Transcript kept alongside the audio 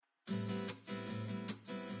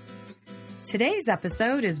Today's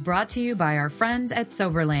episode is brought to you by our friends at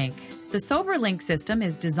SoberLink. The SoberLink system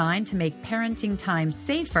is designed to make parenting time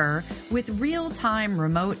safer with real-time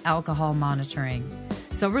remote alcohol monitoring.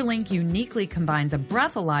 SoberLink uniquely combines a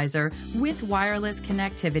breathalyzer with wireless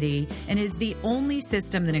connectivity and is the only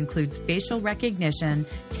system that includes facial recognition,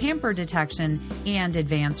 tamper detection, and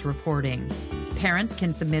advanced reporting. Parents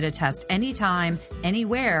can submit a test anytime,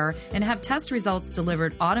 anywhere, and have test results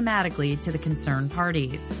delivered automatically to the concerned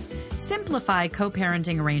parties. Simplify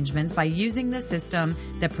co-parenting arrangements by using the system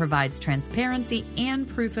that provides transparency and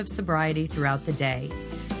proof of sobriety throughout the day.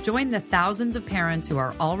 Join the thousands of parents who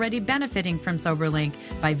are already benefiting from SoberLink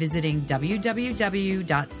by visiting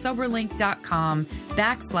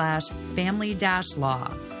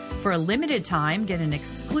www.soberlink.com/family-law. For a limited time, get an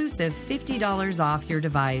exclusive $50 off your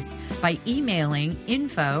device by emailing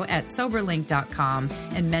info@soberlink.com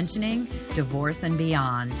and mentioning Divorce and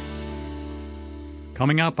Beyond.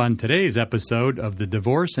 Coming up on today's episode of the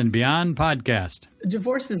Divorce and Beyond podcast.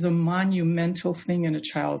 Divorce is a monumental thing in a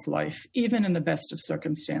child's life, even in the best of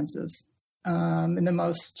circumstances. In the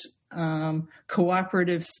most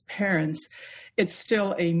cooperative parents, it's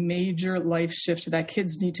still a major life shift that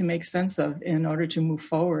kids need to make sense of in order to move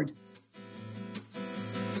forward.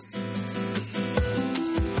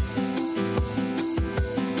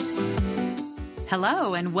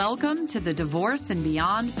 Hello, and welcome to the Divorce and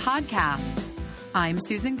Beyond podcast. I'm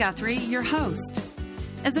Susan Guthrie, your host.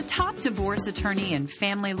 As a top divorce attorney and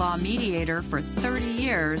family law mediator for 30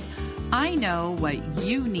 years, I know what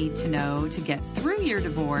you need to know to get through your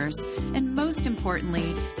divorce, and most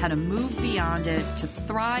importantly, how to move beyond it to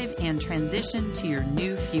thrive and transition to your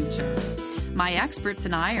new future. My experts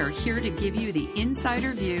and I are here to give you the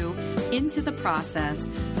insider view into the process,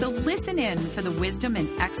 so listen in for the wisdom and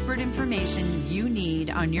expert information you need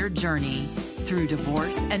on your journey through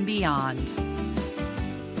divorce and beyond.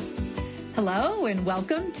 Hello, and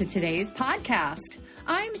welcome to today's podcast.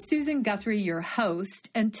 I'm Susan Guthrie, your host,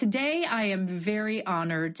 and today I am very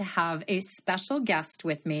honored to have a special guest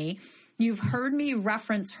with me. You've heard me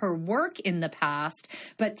reference her work in the past,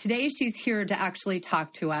 but today she's here to actually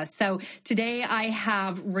talk to us. So today I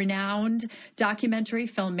have renowned documentary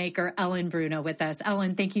filmmaker Ellen Bruno with us.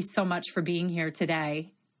 Ellen, thank you so much for being here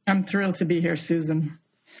today. I'm thrilled to be here, Susan.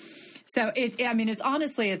 So it's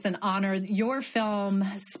an honor. Your film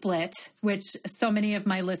Split, which so many of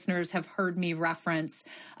my listeners have heard me reference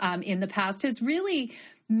in the past, has really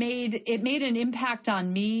made an impact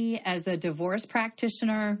on me as a divorce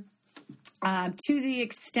practitioner. To the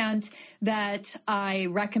extent that I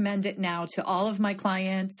recommend it now to all of my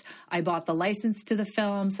clients. I bought the license to the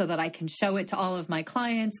film so that I can show it to all of my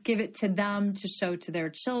clients, give it to them to show to their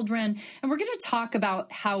children. And we're going to talk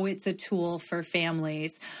about how it's a tool for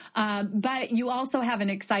families. But you also have an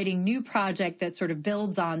exciting new project that sort of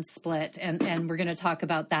builds on Split, and we're going to talk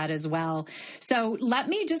about that as well. So let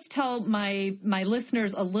me just tell my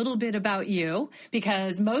listeners a little bit about you,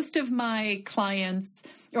 because most of my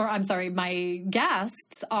my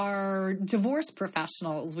guests are divorce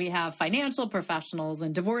professionals. We have financial professionals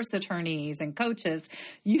and divorce attorneys and coaches.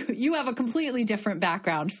 You have a completely different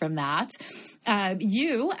background from that.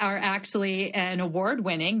 You are actually an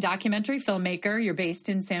award-winning documentary filmmaker. You're based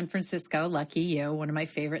in San Francisco. Lucky you, one of my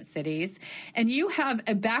favorite cities. And you have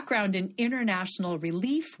a background in international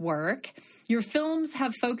relief work. Your films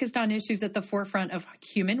have focused on issues at the forefront of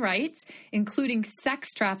human rights, including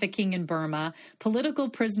sex trafficking in Burma, political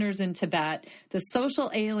prisoners in Tibet, the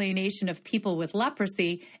social alienation of people with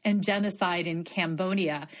leprosy, and genocide in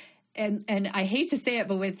Cambodia. And I hate to say it,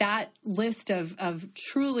 but with that list of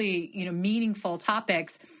truly, meaningful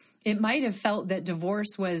topics, it might have felt that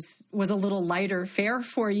divorce was a little lighter fare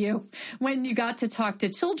for you when you got to talk to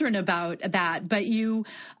children about that. But you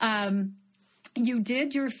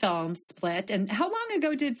did your film Split. And how long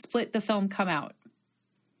ago did Split, the film, come out?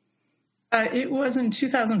 It was in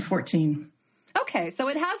 2014. Okay, so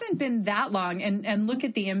it hasn't been that long, and look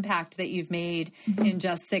at the impact that you've made in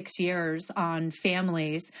just 6 years on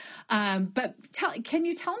families. But can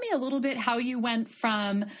you tell me a little bit how you went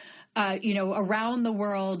from, around the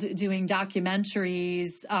world doing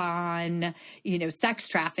documentaries on, sex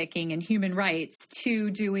trafficking and human rights to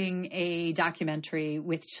doing a documentary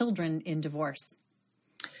with children in divorce?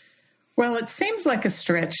 Well, it seems like a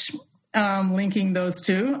stretch. Linking those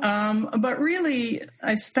two. But really,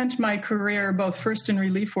 I spent my career both first in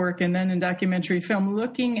relief work and then in documentary film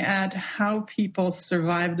looking at how people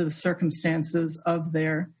survived the circumstances of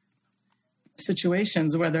their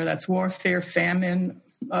situations, whether that's warfare, famine,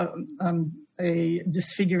 a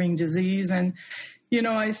disfiguring disease. And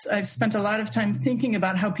I've spent a lot of time thinking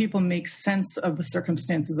about how people make sense of the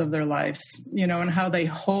circumstances of their lives, and how they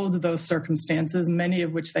hold those circumstances, many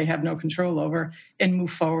of which they have no control over, and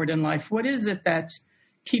move forward in life. What is it that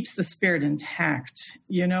keeps the spirit intact,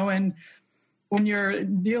 And when you're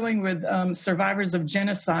dealing with survivors of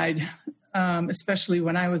genocide, especially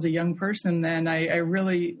when I was a young person, then I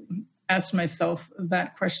really asked myself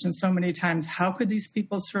that question so many times. How could these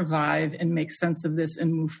people survive and make sense of this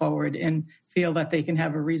and move forward and feel that they can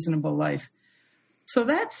have a reasonable life? So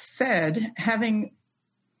that said, having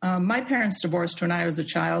my parents divorced when I was a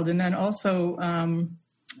child, and then also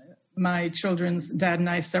my children's dad and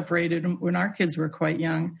I separated when our kids were quite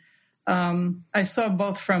young, I saw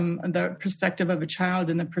both from the perspective of a child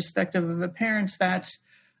and the perspective of a parent that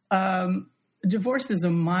divorce is a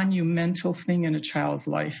monumental thing in a child's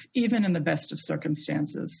life, even in the best of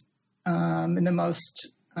circumstances. In the most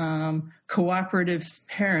cooperative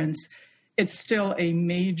parents, it's still a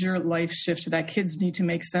major life shift that kids need to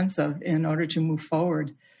make sense of in order to move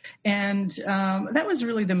forward. And that was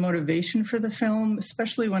really the motivation for the film,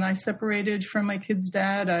 especially when I separated from my kid's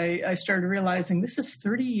dad. I started realizing this is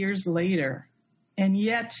 30 years later, and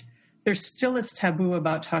yet there still is taboo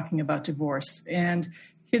about talking about divorce. And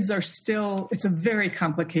kids are still, it's a very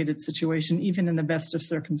complicated situation, even in the best of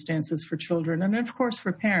circumstances for children, and of course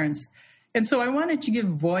for parents. And so I wanted to give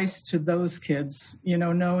voice to those kids,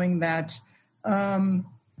 knowing that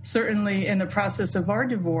certainly in the process of our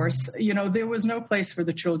divorce, there was no place for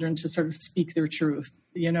the children to sort of speak their truth,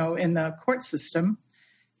 in the court system.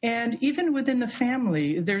 And even within the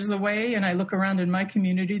family, there's a way, and I look around in my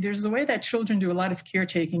community, there's a way that children do a lot of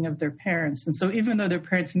caretaking of their parents. And so even though their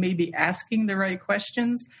parents may be asking the right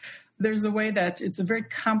questions, there's a way that it's a very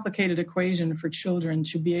complicated equation for children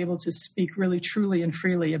to be able to speak really truly and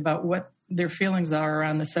freely about what their feelings are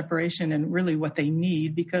around the separation and really what they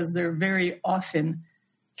need, because they're very often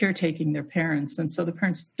caretaking their parents. And so the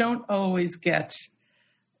parents don't always get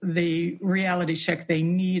the reality check they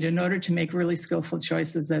need in order to make really skillful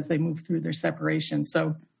choices as they move through their separation.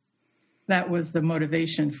 So that was the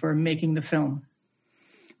motivation for making the film.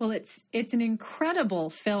 Well, it's an incredible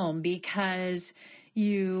film because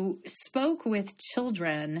you spoke with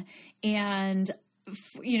children, and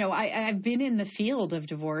I've been in the field of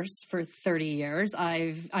divorce for 30 years.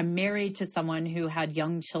 I'm married to someone who had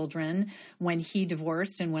young children when he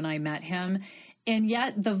divorced and when I met him. And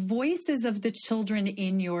yet the voices of the children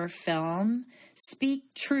in your film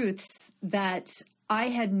speak truths that I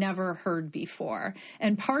had never heard before.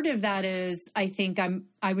 And part of that is, I think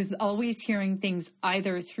I was always hearing things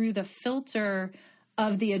either through the filter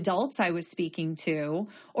of the adults I was speaking to,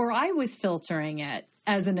 or I was filtering it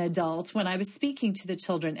as an adult when I was speaking to the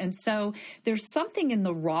children. And so there's something in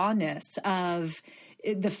the rawness of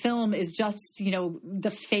the film is just,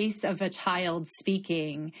 the face of a child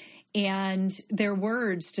speaking, and their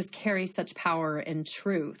words just carry such power and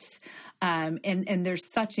truth. And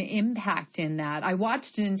there's such an impact in that. I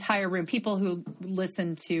watched an entire room. People who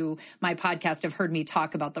listen to my podcast have heard me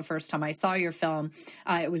talk about the first time I saw your film.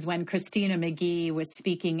 It was when Christina McGee was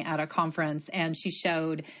speaking at a conference, and she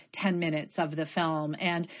showed 10 minutes of the film.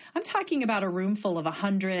 And I'm talking about a room full of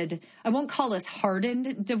 100, I won't call us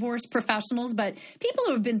hardened divorce professionals, but people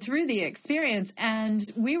who have been through the experience. And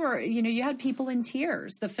we were, you had people in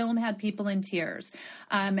tears. The film had people in tears.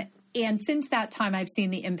 And since that time, I've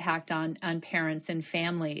seen the impact on parents and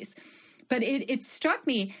families. But it struck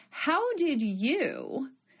me, how did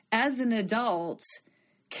you, as an adult,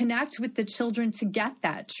 connect with the children to get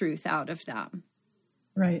that truth out of them?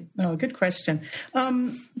 Right. Oh, good question.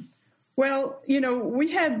 Well,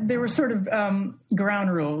 there were sort of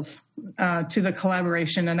ground rules to the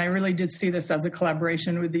collaboration, and I really did see this as a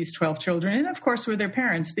collaboration with these 12 children, and of course with their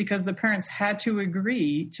parents, because the parents had to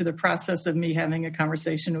agree to the process of me having a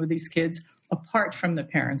conversation with these kids apart from the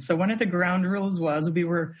parents. So one of the ground rules was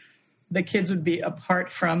the kids would be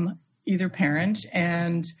apart from either parent,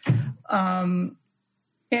 and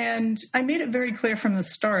I made it very clear from the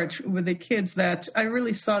start with the kids that I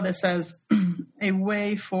really saw this as a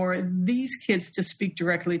way for these kids to speak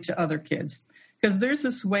directly to other kids. Because there's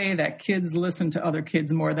this way that kids listen to other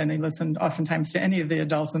kids more than they listen oftentimes to any of the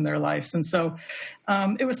adults in their lives. And so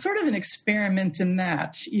it was sort of an experiment in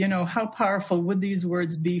that, how powerful would these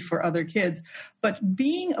words be for other kids? But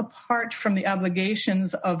being apart from the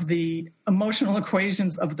obligations of the emotional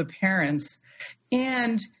equations of the parents,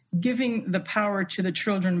 and giving the power to the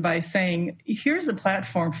children by saying, here's a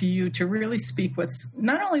platform for you to really speak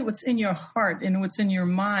not only what's in your heart and what's in your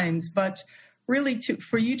minds, but really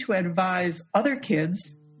for you to advise other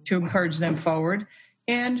kids to encourage them forward,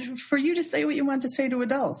 and for you to say what you want to say to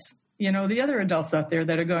adults. the other adults out there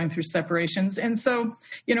that are going through separations. And so,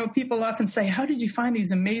 people often say, how did you find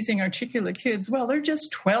these amazing articulate kids? Well, they're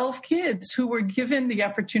just 12 kids who were given the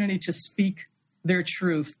opportunity to speak their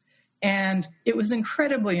truth. And it was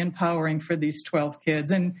incredibly empowering for these 12 kids.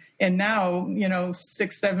 And now,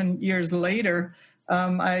 6-7 years later,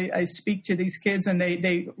 I speak to these kids, and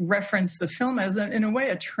they reference the film as, in a way,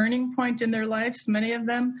 a turning point in their lives, many of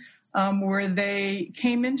them, where they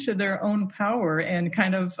came into their own power and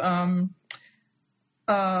kind of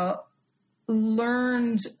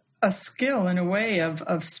learned a skill, in a way,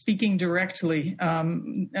 of speaking directly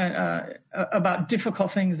about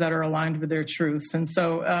difficult things that are aligned with their truths. And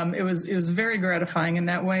so it was very gratifying in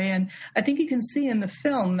that way. And I think you can see in the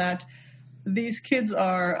film that these kids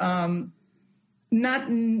are not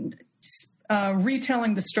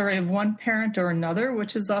retelling the story of one parent or another,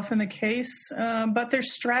 which is often the case, but they're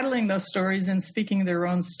straddling those stories and speaking their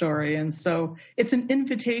own story. And so it's an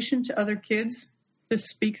invitation to other kids to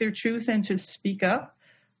speak their truth and to speak up.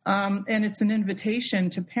 And it's an invitation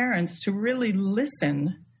to parents to really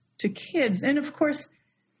listen to kids. And of course,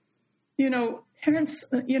 parents,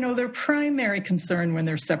 their primary concern when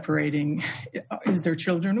they're separating is their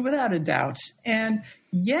children, without a doubt. And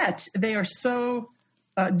yet they are so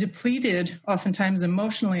depleted, oftentimes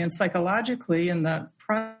emotionally and psychologically, in the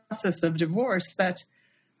process of divorce, that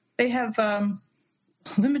they have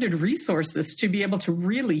limited resources to be able to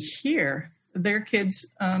really hear their kids'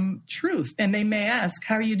 truth. And they may ask,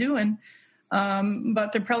 how are you doing?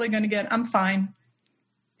 But they're probably going to get, I'm fine.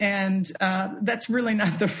 And that's really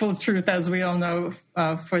not the full truth, as we all know,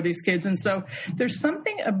 for these kids. And so there's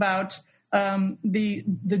something about the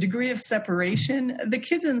degree of separation. The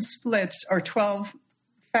kids in Split are 12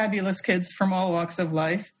 fabulous kids from all walks of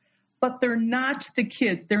life, but they're not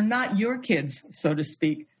they're not your kids, so to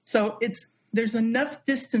speak. So there's enough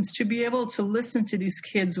distance to be able to listen to these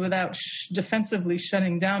kids without defensively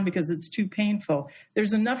shutting down because it's too painful.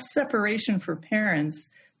 There's enough separation for parents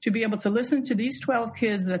to be able to listen to these 12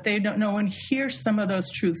 kids that they don't know and hear some of those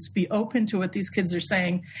truths, be open to what these kids are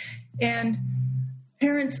saying. And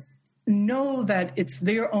parents know that it's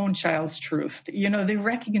their own child's truth. They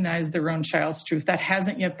recognize their own child's truth that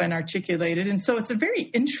hasn't yet been articulated. And so it's a very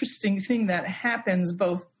interesting thing that happens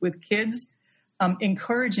both with kids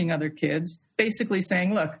encouraging other kids, basically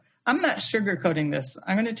saying, look, I'm not sugarcoating this.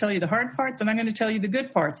 I'm going to tell you the hard parts, and I'm going to tell you the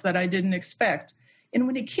good parts that I didn't expect. And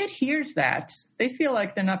when a kid hears that, they feel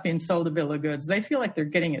like they're not being sold a bill of goods. They feel like they're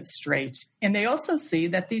getting it straight. And they also see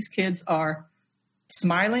that these kids are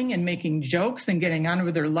smiling and making jokes and getting on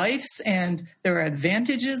with their lives, and there are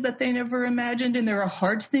advantages that they never imagined, and there are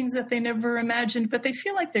hard things that they never imagined, but they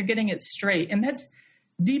feel like they're getting it straight. And that's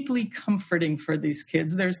deeply comforting for these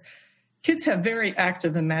kids. Kids have very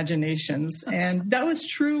active imaginations, and that was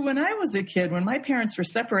true when I was a kid. When my parents were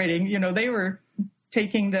separating, they were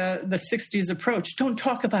taking the 60s approach. Don't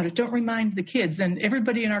talk about it. Don't remind the kids. And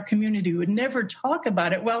everybody in our community would never talk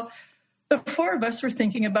about it. Well, the four of us were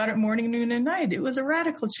thinking about it morning, noon, and night. It was a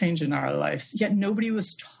radical change in our lives, yet nobody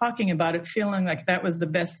was talking about it, feeling like that was the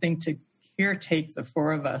best thing to caretake the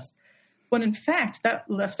four of us. When in fact, that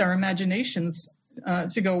left our imaginations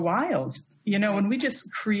to go wild. When we just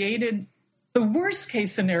created the worst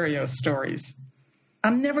case scenario stories.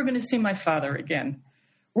 I'm never going to see my father again.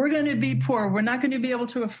 We're going to be poor. We're not going to be able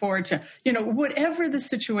to afford to, whatever the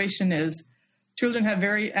situation is, children have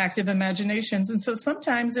very active imaginations. And so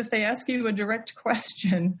sometimes if they ask you a direct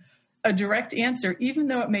question, a direct answer, even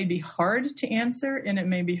though it may be hard to answer and it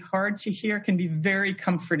may be hard to hear, can be very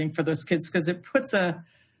comforting for those kids because it puts a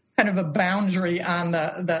kind of a boundary on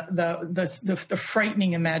the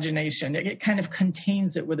frightening imagination. It kind of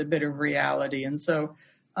contains it with a bit of reality. And so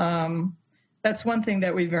that's one thing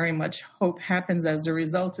that we very much hope happens as a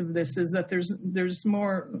result of this, is that there's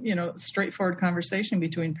more, straightforward conversation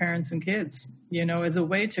between parents and kids, as a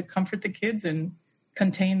way to comfort the kids and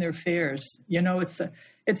contain their fears.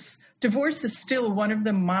 Divorce is still one of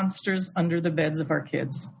the monsters under the beds of our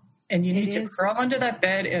kids. And you need to crawl under that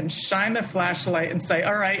bed and shine the flashlight and say,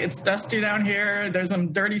 all right, it's dusty down here. There's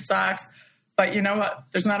some dirty socks. But you know what?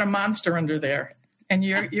 There's not a monster under there. And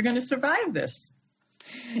you're going to survive this.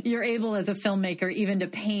 You're able as a filmmaker even to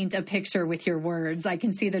paint a picture with your words. I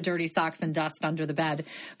can see the dirty socks and dust under the bed.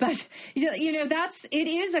 But, it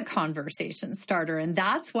is a conversation starter. And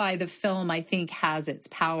that's why the film, I think, has its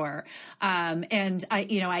power. And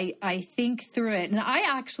I think through it. And I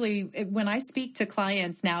actually, when I speak to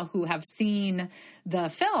clients now who have seen the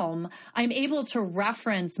film, I'm able to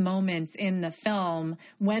reference moments in the film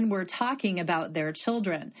when we're talking about their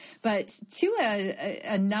children. But to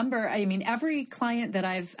a number, every client that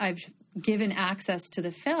I've given access to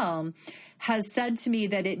the film has said to me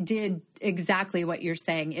that it did exactly what you're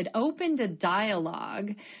saying. It opened a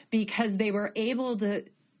dialogue because they were able to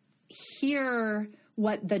hear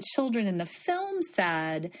what the children in the film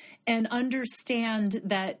said and understand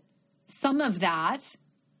that some of that,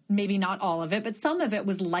 maybe not all of it, but some of it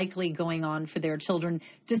was likely going on for their children,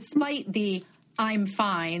 despite the I'm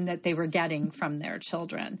fine that they were getting from their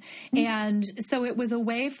children. And so it was a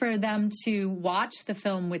way for them to watch the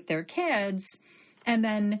film with their kids and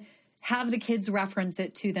then have the kids reference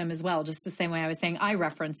it to them as well, just the same way I was saying I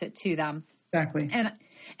reference it to them. Exactly.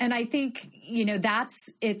 And I think,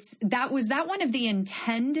 was that one of the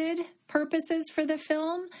intended purposes for the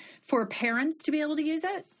film, for parents to be able to use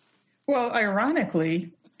it? Well,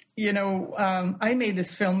 ironically, I made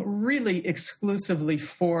this film really exclusively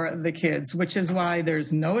for the kids, which is why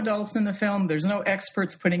there's no adults in the film. There's no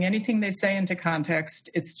experts putting anything they say into context.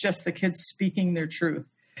 It's just the kids speaking their truth.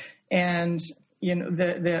 And,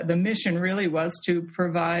 the mission really was to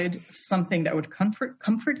provide something that would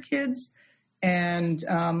comfort kids and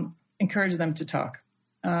encourage them to talk.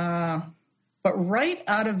 But right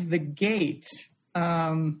out of the gate,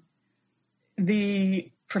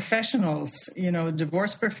 the professionals,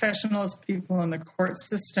 divorce professionals, people in the court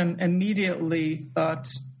system immediately thought,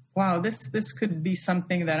 wow, this could be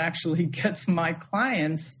something that actually gets my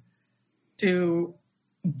clients to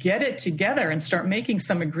get it together and start making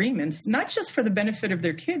some agreements, not just for the benefit of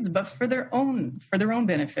their kids, but for their own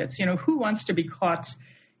benefits. Who wants to be caught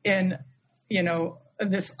in,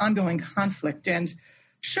 this ongoing conflict? And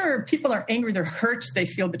sure, people are angry, they're hurt, they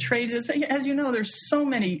feel betrayed. As you know, there's so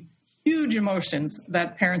many huge emotions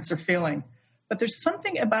that parents are feeling. But there's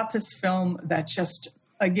something about this film that just,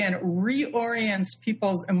 again, reorients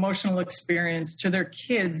people's emotional experience to their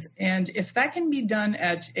kids. And if that can be done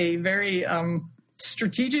at a very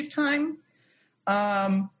strategic time,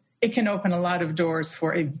 it can open a lot of doors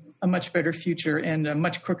for a much better future and a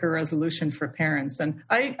much quicker resolution for parents. And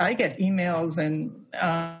I get emails and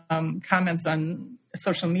comments on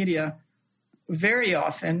social media very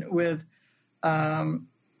often with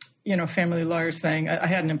family lawyers saying, I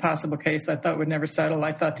had an impossible case I thought would never settle.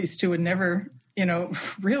 I thought these two would never,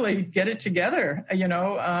 really get it together,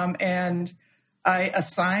 and I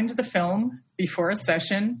assigned the film before a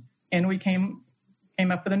session and we came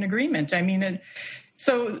up with an agreement.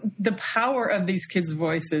 So the power of these kids'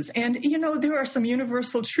 voices, and, there are some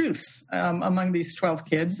universal truths among these 12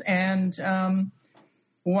 kids. And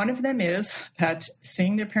one of them is that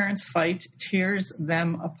seeing their parents fight tears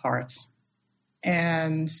them apart.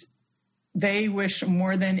 And they wish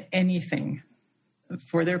more than anything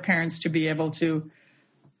for their parents to be able to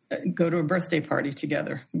go to a birthday party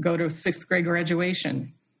together, go to a 6th grade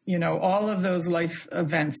graduation, all of those life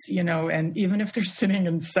events, and even if they're sitting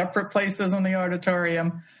in separate places in the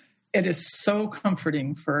auditorium, it is so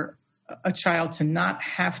comforting for a child to not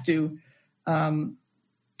have to,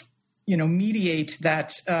 mediate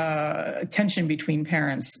that tension between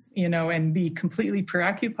parents, and be completely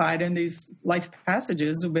preoccupied in these life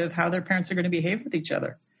passages with how their parents are going to behave with each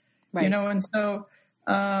other, right. And so,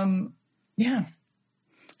 yeah.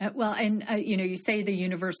 Well, and, you say the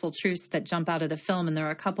universal truths that jump out of the film, and there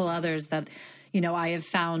are a couple others that, I have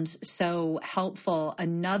found so helpful.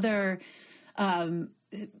 Another area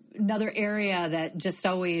that just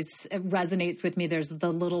always resonates with me, there's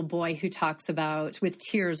the little boy who talks about, with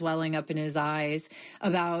tears welling up in his eyes,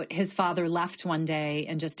 about his father left one day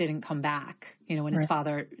and just didn't come back, when his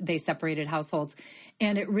father, they separated households.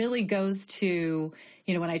 And it really goes to,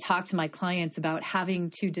 when I talk to my clients about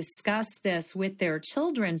having to discuss this with their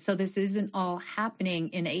children, so this isn't all happening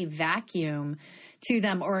in a vacuum to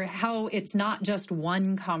them, or how it's not just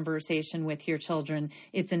one conversation with your children,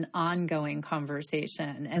 it's an ongoing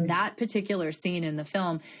conversation. And that particular scene in the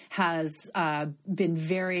film has been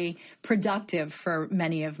very productive for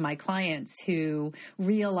many of my clients who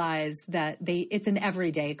realize that it's an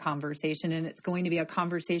everyday conversation, and it's going to be a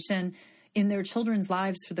conversation in their children's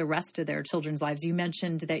lives for the rest of their children's lives. You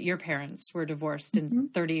mentioned that your parents were divorced,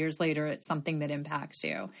 and 30 years later, it's something that impacts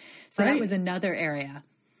you. So that was another area.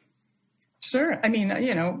 Sure.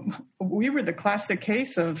 We were the classic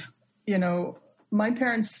case of, my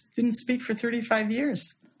parents didn't speak for 35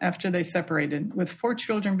 years after they separated, with 4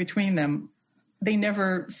 children between them. They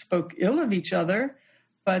never spoke ill of each other,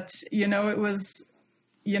 but,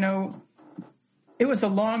 it was a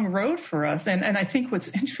long road for us. And I think what's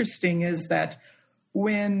interesting is that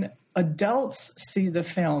when adults see the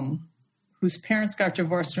film, whose parents got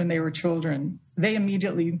divorced when they were children, they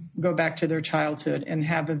immediately go back to their childhood and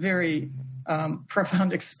have a very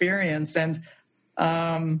profound experience. And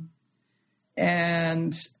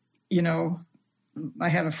I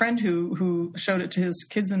have a friend who showed it to his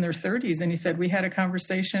kids in their 30s, and he said, we had a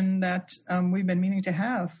conversation that we've been meaning to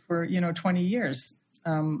have for, 20 years,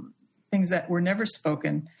 things that were never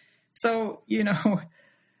spoken. So,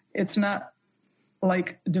 it's not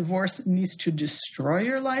like divorce needs to destroy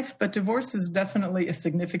your life, but divorce is definitely a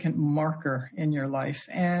significant marker in your life.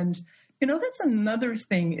 And, that's another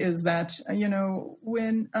thing is that,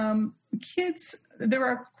 when kids, there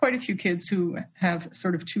are quite a few kids who have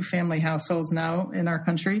sort of two family households now in our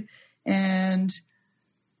country, and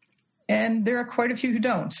there are quite a few who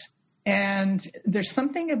don't. And there's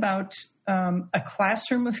something about a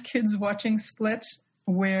classroom of kids watching Split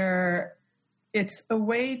where it's a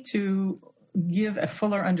way to give a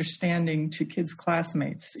fuller understanding to kids'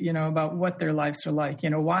 classmates, about what their lives are like,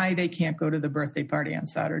 why they can't go to the birthday party on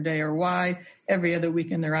Saturday, or why every other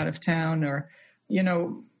weekend they're out of town, or,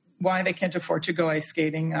 why they can't afford to go ice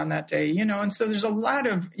skating on that day, and so there's a lot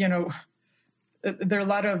of, there are a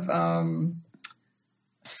lot of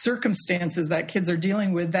circumstances that kids are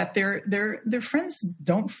dealing with that their friends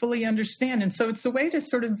don't fully understand. And so it's a way to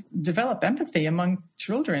sort of develop empathy among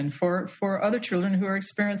children for other children who are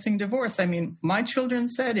experiencing divorce. I mean, my children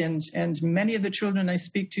said, and many of the children I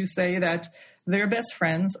speak to say that their best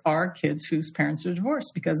friends are kids whose parents are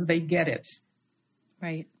divorced because they get it.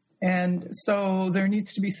 Right. And so there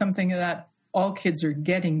needs to be something that all kids are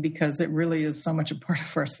getting because it really is so much a part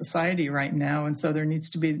of our society right now. And so there needs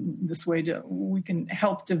to be this way we can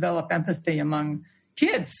help develop empathy among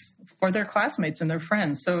kids for their classmates and their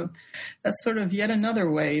friends. So that's sort of yet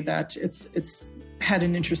another way that it's had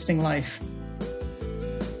an interesting life.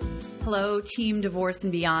 Hello, Team Divorce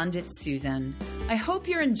and Beyond. It's Susan. I hope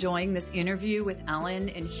you're enjoying this interview with Ellen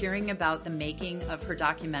and hearing about the making of her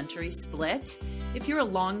documentary Split. If you're a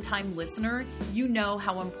longtime listener, you know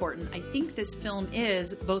how important I think this film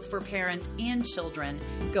is both for parents and children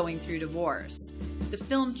going through divorce. The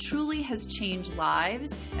film truly has changed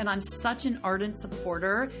lives, and I'm such an ardent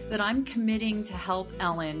supporter that I'm committing to help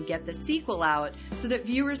Ellen get the sequel out so that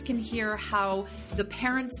viewers can hear how the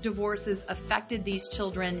parents' divorces affected these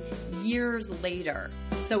children years later.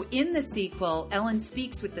 So in the sequel, Ellen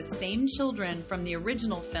speaks with the same children from the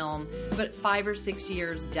original film, but 5 or 6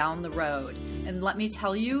 years down the road. And let me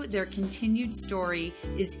tell you, their continued story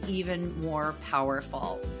is even more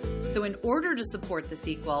powerful. So in order to support the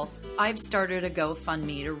sequel, I've started a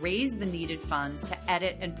GoFundMe to raise the needed funds to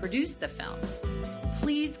edit and produce the film.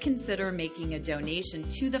 Please consider making a donation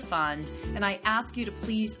to the fund, and I ask you to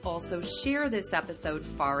please also share this episode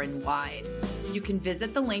far and wide. You can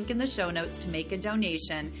visit the link in the show notes to make a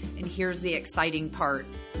donation, and here's the exciting part.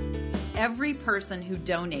 Every person who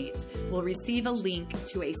donates will receive a link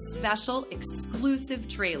to a special exclusive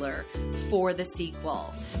trailer for the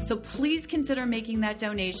sequel. So please consider making that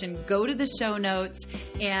donation. Go to the show notes,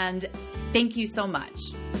 and thank you so much.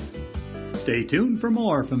 Stay tuned for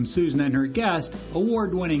more from Susan and her guest,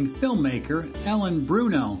 award-winning filmmaker Ellen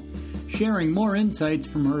Bruno, sharing more insights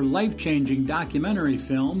from her life-changing documentary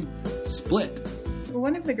film, Split.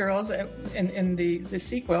 One of the girls in the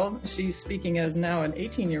sequel, she's speaking as now an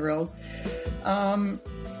 18-year-old,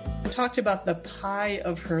 talked about the pie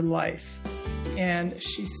of her life. And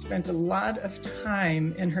she spent a lot of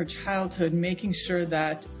time in her childhood making sure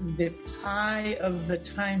that the pie of the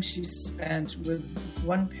time she spent with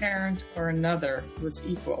one parent or another was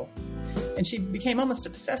equal. And she became almost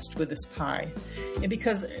obsessed with this pie. And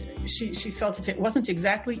because she felt if it wasn't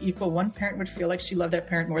exactly equal, one parent would feel like she loved that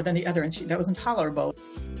parent more than the other, and that was intolerable.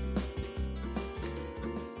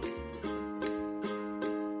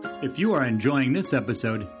 If you are enjoying this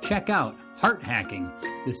episode, check out Heart Hacking,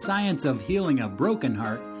 the science of healing a broken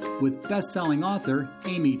heart, with best-selling author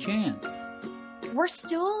Amy Chan. We're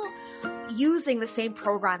still using the same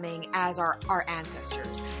programming as our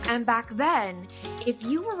ancestors. And back then, if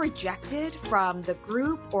you were rejected from the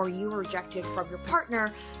group or you were rejected from your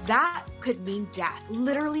partner, that could mean death.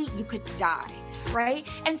 Literally, you could die, right?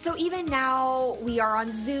 And so even now we are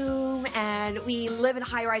on Zoom and we live in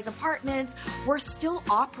high-rise apartments, we're still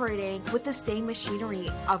operating with the same machinery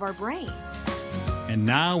of our brain. And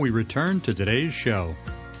now we return to today's show.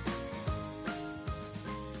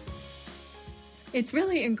 It's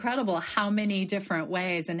really incredible how many different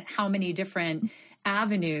ways and how many different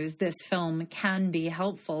avenues this film can be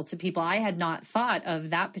helpful to people. I had not thought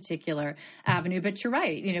of that particular avenue, but you're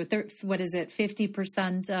right. You know, what is it?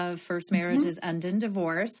 50% of first marriages end in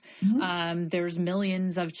divorce. There's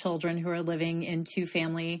millions of children who are living in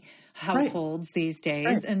two-family households these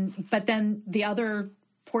days. But then the other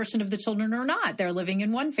portion of the children are not. They're living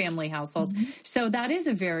in one family households. Mm-hmm. So that is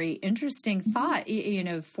a very interesting thought,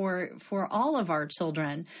 for all of our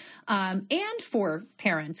children, and for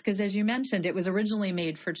parents, because as you mentioned, it was originally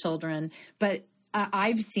made for children, but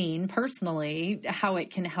I've seen personally how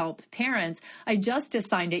it can help parents. I just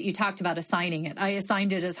assigned it. You talked about assigning it. I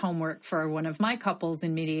assigned it as homework for one of my couples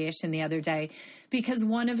in mediation the other day, because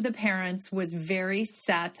one of the parents was very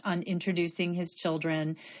set on introducing his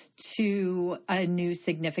children to a new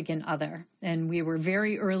significant other. And we were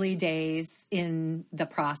very early days in the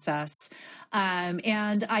process.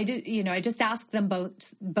 And I just asked them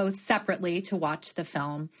both separately to watch the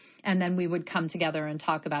film, and then we would come together and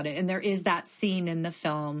talk about it. And there is that scene in the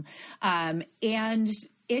film. And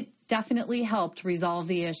it definitely helped resolve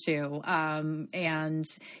the issue. And,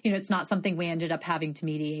 it's not something we ended up having to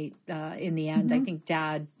mediate in the end. Mm-hmm. I think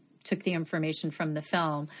Dad took the information from the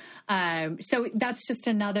film. So that's just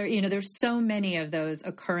another, there's so many of those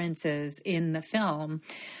occurrences in the film.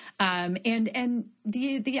 And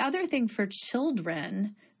the other thing for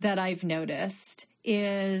children that I've noticed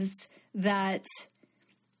is that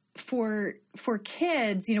for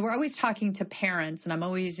kids, we're always talking to parents, and I'm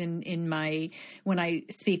always when I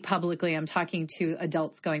speak publicly, I'm talking to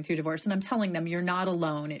adults going through divorce, and I'm telling them, you're not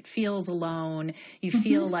alone. It feels alone. You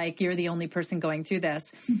feel like you're the only person going through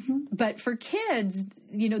this. Mm-hmm. But for kids,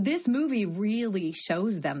 this movie really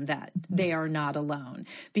shows them that they are not alone,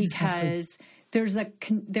 because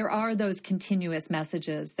there are those continuous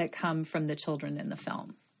messages that come from the children in the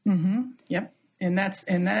film. Mm-hmm. Yep.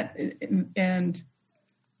 And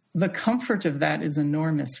the comfort of that is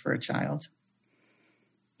enormous for a child.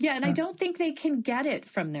 Yeah, and I don't think they can get it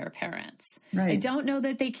from their parents. Right. I don't know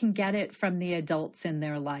that they can get it from the adults in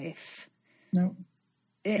their life. No.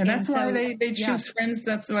 And that's why they choose friends.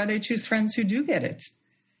 That's why they choose friends who do get it.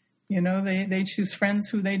 They choose friends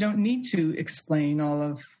who they don't need to explain all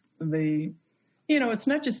of the, it's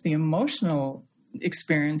not just the emotional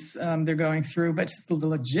experience they're going through, but just the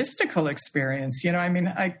logistical experience.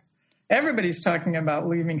 Everybody's talking about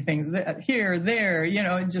leaving things here, there,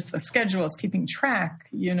 just the schedules, keeping track,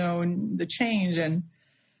 and the change. And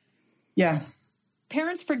yeah.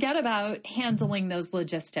 Parents forget about handling those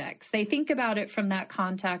logistics. They think about it from that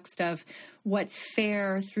context of what's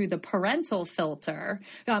fair through the parental filter.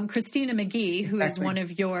 Christina McGee, who is one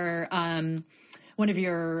of your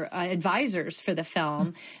advisors for the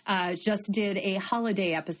film, just did a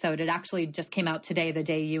holiday episode. It actually just came out today, the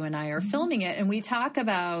day you and I are filming it. And we talk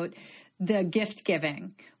about the gift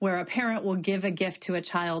giving, where a parent will give a gift to a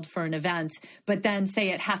child for an event, but then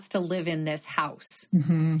say it has to live in this house.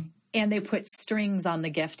 Mm-hmm. And they put strings on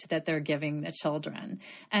the gift that they're giving the children.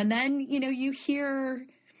 And then, you hear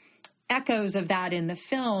echoes of that in the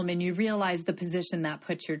film, and you realize the position that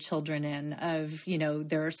puts your children in of,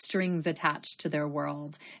 there are strings attached to their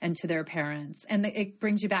world and to their parents. And it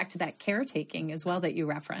brings you back to that caretaking as well that you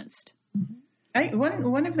referenced. Mm-hmm.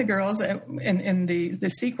 One of the girls in the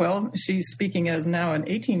sequel, she's speaking as now an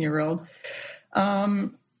 18-year-old,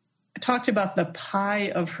 talked about the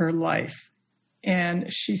pie of her life.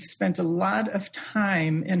 And she spent a lot of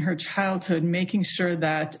time in her childhood making sure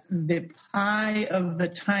that the pie of the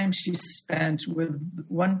time she spent with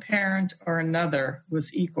one parent or another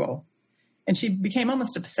was equal. And she became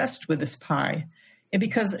almost obsessed with this pie. And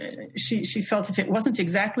because she felt if it wasn't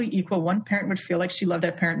exactly equal, one parent would feel like she loved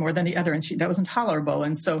that parent more than the other, and that was intolerable.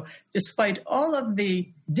 And so despite all of the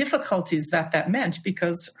difficulties that meant,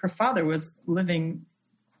 because her father was living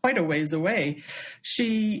quite a ways away,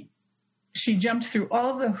 she jumped through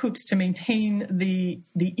all the hoops to maintain the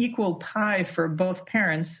equal pie for both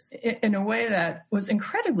parents in a way that was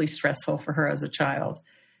incredibly stressful for her as a child.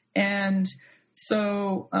 And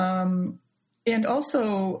so... And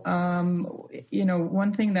also,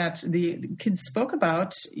 one thing that the kids spoke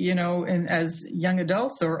about, and as young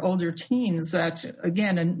adults or older teens, that,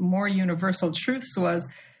 again, a more universal truths was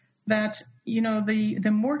that,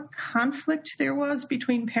 the more conflict there was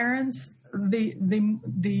between parents,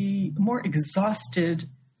 the more exhausted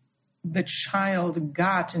the child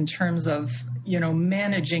got in terms of,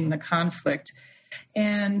 managing the conflict.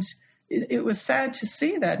 And it was sad to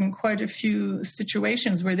see that in quite a few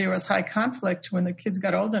situations where there was high conflict, when the kids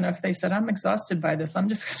got old enough, they said, I'm exhausted by this. I'm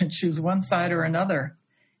just going to choose one side or another.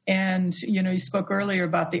 And, you spoke earlier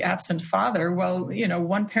about the absent father. Well,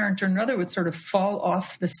 one parent or another would sort of fall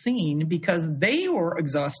off the scene because they were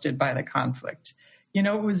exhausted by the conflict.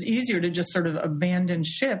 It was easier to just sort of abandon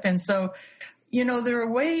ship. And so, there are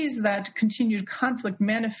ways that continued conflict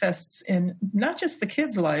manifests in not just the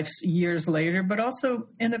kids' lives years later, but also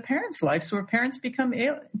in the parents' lives, where parents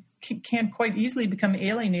can quite easily become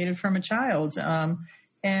alienated from a child.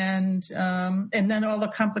 and then all the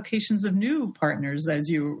complications of new partners, as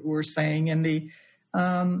you were saying, and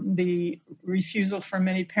the refusal for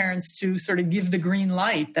many parents to sort of give the green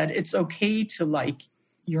light that it's okay to like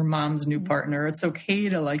your mom's new partner. It's okay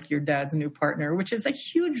to like your dad's new partner, which is a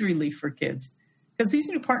huge relief for kids because these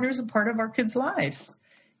new partners are part of our kids' lives.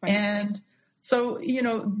 Right. And so,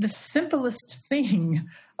 the simplest thing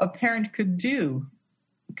a parent could do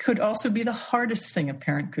could also be the hardest thing a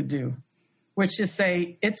parent could do, which is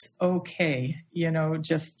say, it's okay,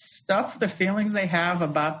 just stuff the feelings they have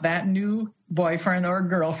about that new boyfriend or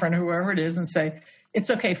girlfriend, whoever it is, and say, it's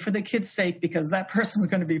okay for the kid's sake because that person's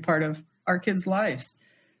going to be part of our kids' lives.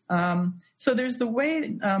 So there's the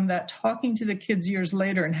way that talking to the kids years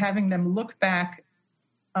later and having them look back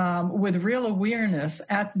with real awareness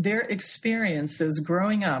at their experiences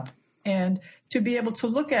growing up and to be able to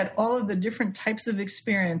look at all of the different types of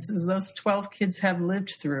experiences those 12 kids have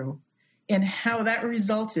lived through and how that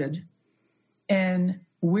resulted in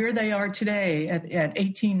where they are today at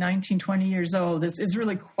 18, 19, 20 years old is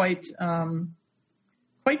really quite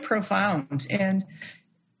profound. And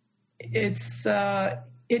it's,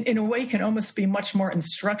 in a way, can almost be much more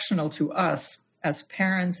instructional to us as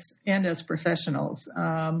parents and as professionals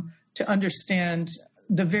to understand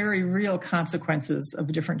the very real consequences of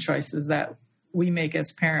the different choices that we make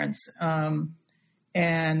as parents.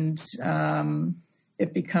 And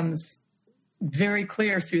it becomes very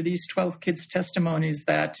clear through these 12 kids' testimonies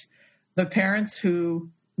that the parents who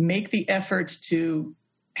make the effort to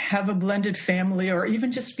have a blended family or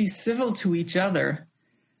even just be civil to each other,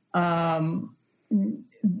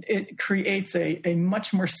 it creates a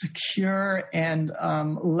much more secure and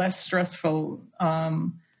less stressful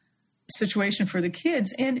situation for the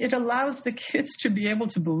kids. And it allows the kids to be able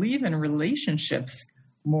to believe in relationships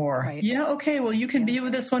more. Right. Yeah, okay, well, you can be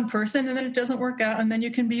with this one person and then it doesn't work out and then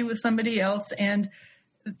you can be with somebody else. And,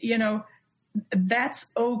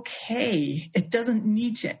 that's okay. It doesn't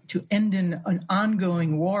need to end in an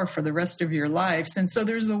ongoing war for the rest of your lives. And so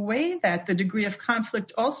there's a way that the degree of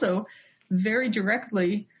conflict also very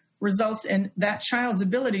directly results in that child's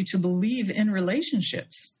ability to believe in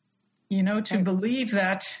relationships, to believe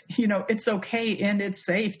that, it's okay and it's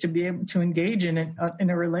safe to be able to engage in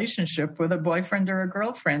a relationship with a boyfriend or a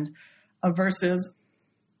girlfriend versus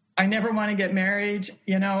I never want to get married,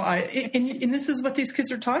 and this is what these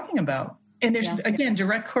kids are talking about. And there's, again,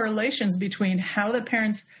 direct correlations between how the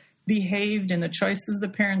parents behaved and the choices the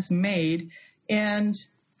parents made and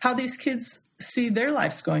how these kids see their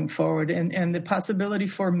lives going forward and the possibility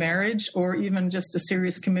for marriage or even just a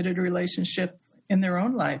serious committed relationship in their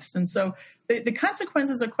own lives. And so the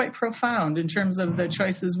consequences are quite profound in terms of the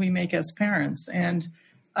choices we make as parents. And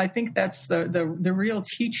I think that's the real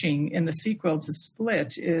teaching in the sequel to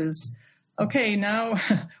Split is, okay, now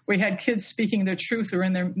we had kids speaking their truth or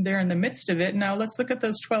they're in the midst of it. Now let's look at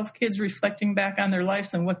those 12 kids reflecting back on their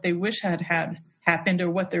lives and what they wish had happened or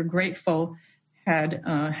what they're grateful had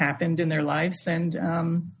happened in their lives, and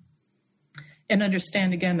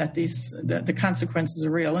understand again that the consequences are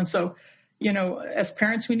real. And so, as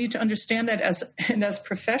parents, we need to understand that. As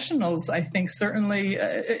professionals, I think certainly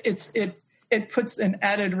it puts an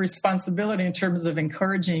added responsibility in terms of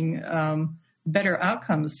encouraging better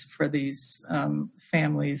outcomes for these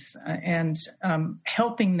families and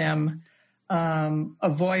helping them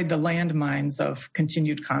avoid the landmines of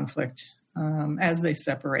continued conflict as they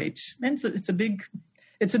separate. And it's a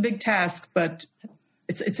big task, but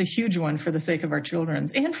it's a huge one for the sake of our children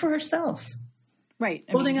and for ourselves. Right.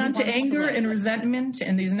 Holding on to anger and resentment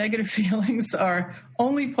and these negative feelings are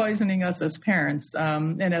only poisoning us as parents.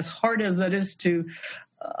 And as hard as that is to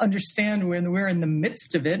understand when we're in the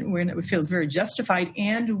midst of it, when it feels very justified,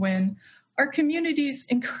 and when our communities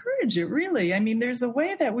encourage it, really. I mean, there's a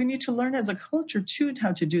way that we need to learn as a culture, too,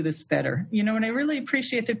 how to do this better. And I really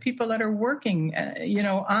appreciate the people that are working,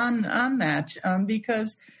 on that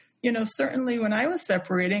because, certainly when I was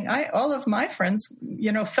separating, all of my friends,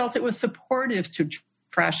 felt it was supportive to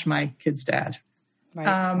trash my kid's dad. Right.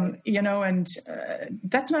 And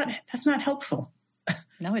that's not helpful.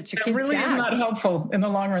 No, it's your kid's really dad. Is not helpful in the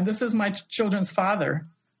long run. This is my children's father,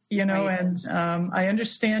 right. And I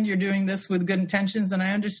understand you're doing this with good intentions, and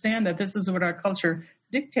I understand that this is what our culture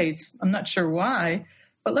dictates. I'm not sure why,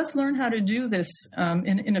 but let's learn how to do this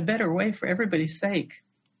in a better way for everybody's sake.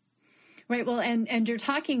 Right. Well, and you're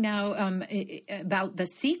talking now about the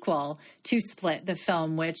sequel to Split, the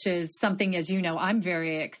film, which is something, as you know, I'm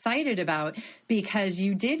very excited about because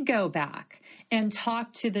you did go back and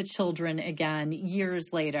talk to the children again years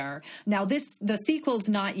later. Now, the sequel's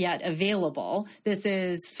not yet available. This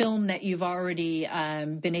is film that you've already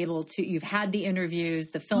been able to, you've had the interviews,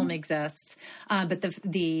 the film exists, but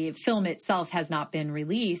the film itself has not been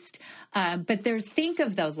released. But think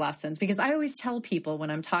of those lessons, because I always tell people when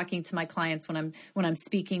I'm talking to my clients, when I'm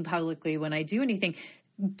speaking publicly, when I do anything,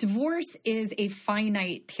 divorce is a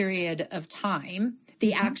finite period of time,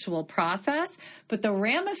 the actual process, but the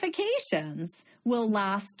ramifications will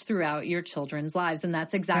last throughout your children's lives. And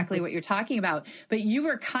that's exactly what you're talking about. But you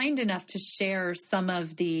were kind enough to share some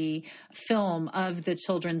of the film of the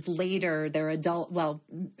children's later, their adult,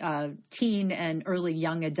 teen and early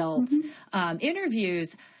young adult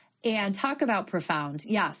interviews, and talk about profound.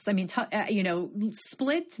 Yes. I mean,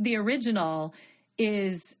 Split, the original,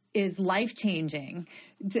 is life-changing.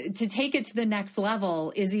 To take it to the next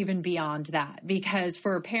level is even beyond that, because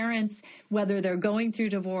for parents, whether they're going through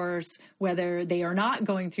divorce, whether they are not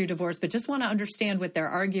going through divorce, but just want to understand what their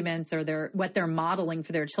arguments or what they're modeling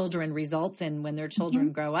for their children results in when their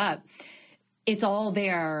children grow up, it's all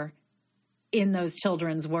there in those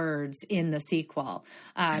children's words in the sequel.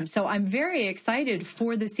 So I'm very excited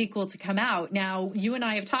for the sequel to come out. Now, you and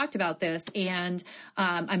I have talked about this, and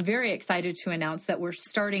I'm very excited to announce that we're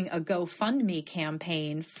starting a GoFundMe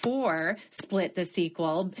campaign for Split the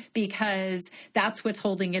sequel, because that's what's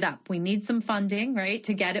holding it up. We need some funding, right,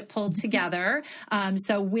 to get it pulled together.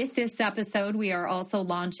 So with this episode, we are also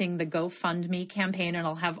launching the GoFundMe campaign, and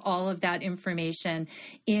I'll have all of that information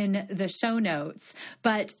in the show notes.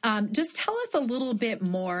 But just tell us a little bit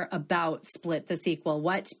more about Split the sequel,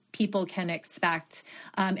 what people can expect,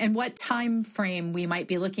 and what time frame we might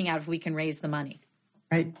be looking at if we can raise the money.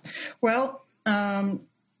 Right. Well,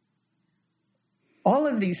 all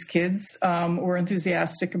of these kids were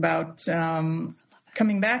enthusiastic about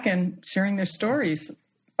coming back and sharing their stories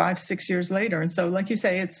 5-6 years later. And so, like you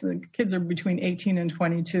say, the kids are between 18 and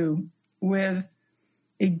 22 with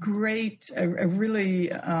a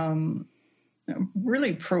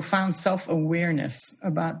really profound self-awareness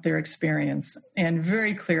about their experience and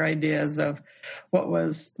very clear ideas of what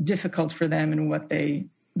was difficult for them and what they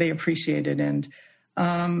appreciated. And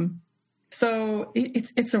so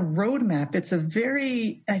it's a roadmap. It's a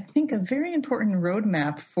very important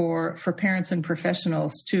roadmap for parents and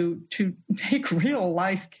professionals to take real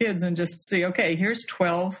life kids and just see, okay, here's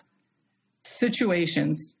 12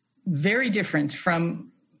 situations, very different from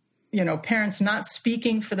parents not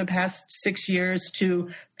speaking for the past 6 years to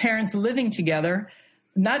parents living together,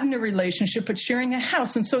 not in a relationship, but sharing a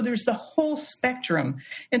house. And so there's the whole spectrum.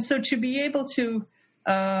 And so to be able to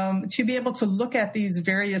look at these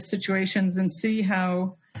various situations and see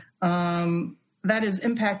how that has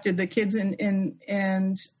impacted the kids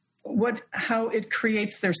and how it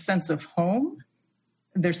creates their sense of home,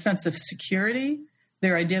 their sense of security,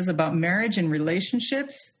 their ideas about marriage and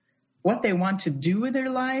relationships, what they want to do with their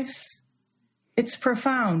lives. It's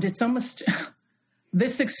profound. It's almost,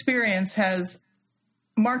 this experience has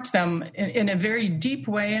marked them in a very deep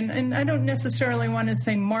way. And I don't necessarily want to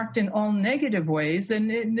say marked in all negative ways.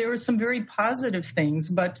 And there were some very positive things,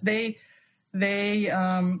 but they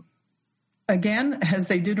again, as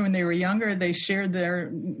they did when they were younger, they shared their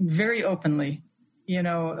very openly,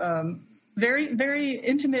 very, very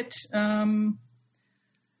intimate,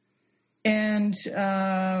 and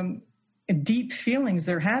deep feelings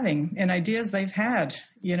they're having and ideas they've had,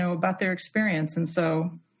 about their experience. And so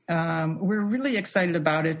we're really excited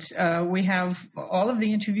about it. We have all of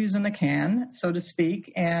the interviews in the can, so to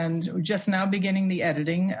speak, and we're just now beginning the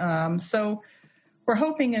editing. So we're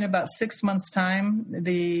hoping in about 6 months' time,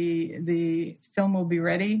 the film will be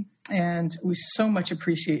ready. And we so much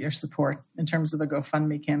appreciate your support in terms of the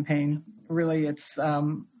GoFundMe campaign. Really, it's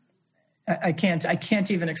I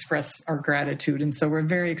can't even express our gratitude. And so we're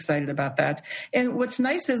very excited about that. And what's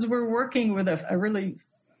nice is we're working with a really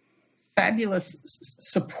fabulous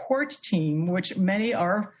support team, which many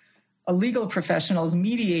are legal professionals,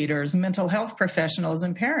 mediators, mental health professionals,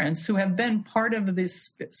 and parents who have been part of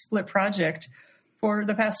this Split project for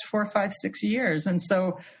the past 4, 5, 6 years. And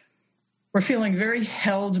so we're feeling very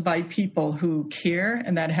held by people who care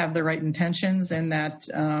and that have the right intentions and that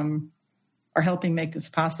are helping make this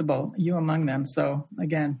possible, you among them. So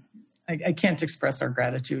again, I can't express our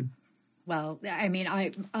gratitude. Well, I mean,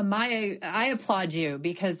 I applaud you,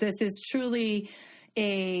 because this is truly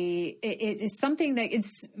it is something that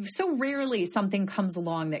it's so rarely something comes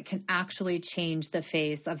along that can actually change the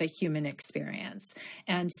face of a human experience.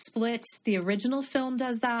 And Split, the original film,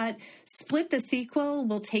 does that. Split, the sequel,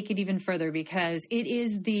 will take it even further, because it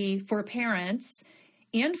is for parents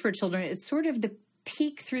and for children, it's sort of the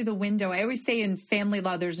peek through the window. I always say in family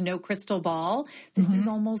law, there's no crystal ball. This is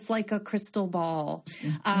almost like a crystal ball.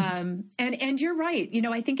 And you're right.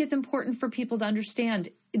 I think it's important for people to understand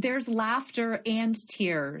there's laughter and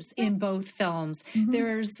tears in both films.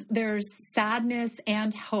 There's sadness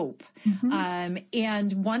and hope.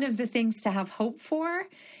 And one of the things to have hope for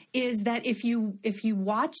is that if you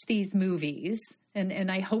watch these movies,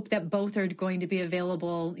 and I hope that both are going to be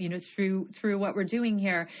available, through what we're doing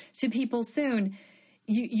here to people soon,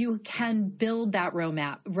 you can build that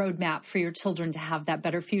roadmap for your children to have that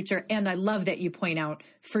better future. And I love that you point out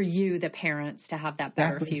for you, the parents, to have that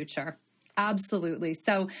better future. Absolutely.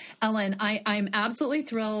 So, Ellen, I'm absolutely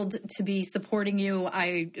thrilled to be supporting you.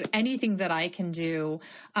 Anything that I can do.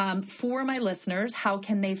 For my listeners, how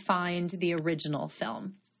can they find the original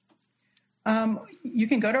film? You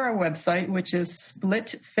can go to our website, which is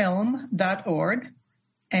splitfilm.org,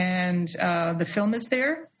 and the film is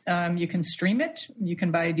there. You can stream it. You can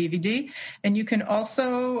buy a DVD, and you can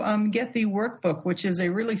also get the workbook, which is a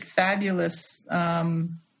really fabulous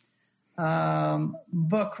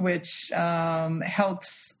book which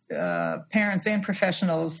helps parents and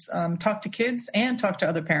professionals talk to kids and talk to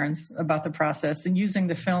other parents about the process, and using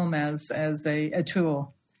the film as a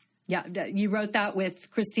tool. Yeah, you wrote that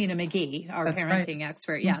with Christina McGee, our parenting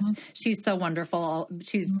expert. Yes, she's so wonderful.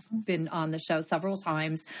 She's been on the show several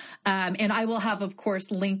times. And I will have, of course,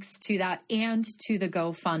 links to that and to the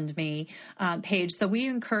GoFundMe page. So we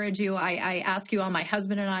encourage you. I ask you all, my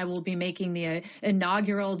husband and I will be making the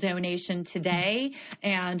inaugural donation today.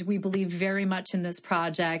 And we believe very much in this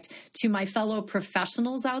project. To my fellow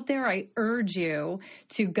professionals out there, I urge you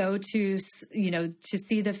to go to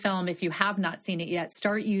see the film. If you have not seen it yet,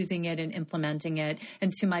 start using it and implementing it.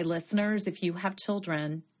 And to my listeners, if you have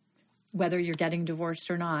children, whether you're getting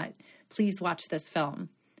divorced or not, please watch this film.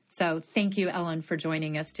 So thank you, Ellen, for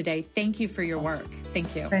joining us today. Thank you for your work.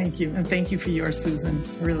 Thank you. Thank you. And thank you for yours, Susan.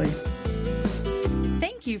 Really.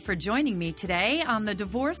 Thank you for joining me today on the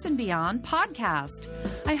Divorce and Beyond podcast.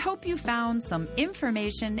 I hope you found some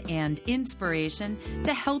information and inspiration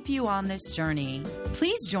to help you on this journey.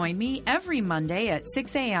 Please join me every Monday at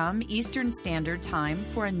 6 a.m. Eastern Standard Time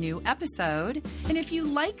for a new episode. And if you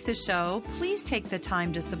like the show, please take the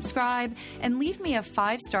time to subscribe and leave me a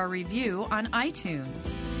 5-star review on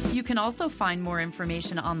iTunes. You can also find more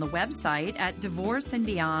information on the website at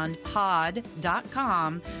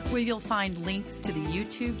divorceandbeyondpod.com, where you'll find links to the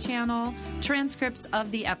YouTube channel, transcripts of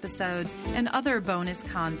the episodes, and other bonus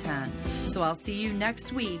content. So I'll see you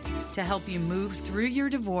next week to help you move through your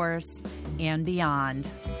divorce and beyond.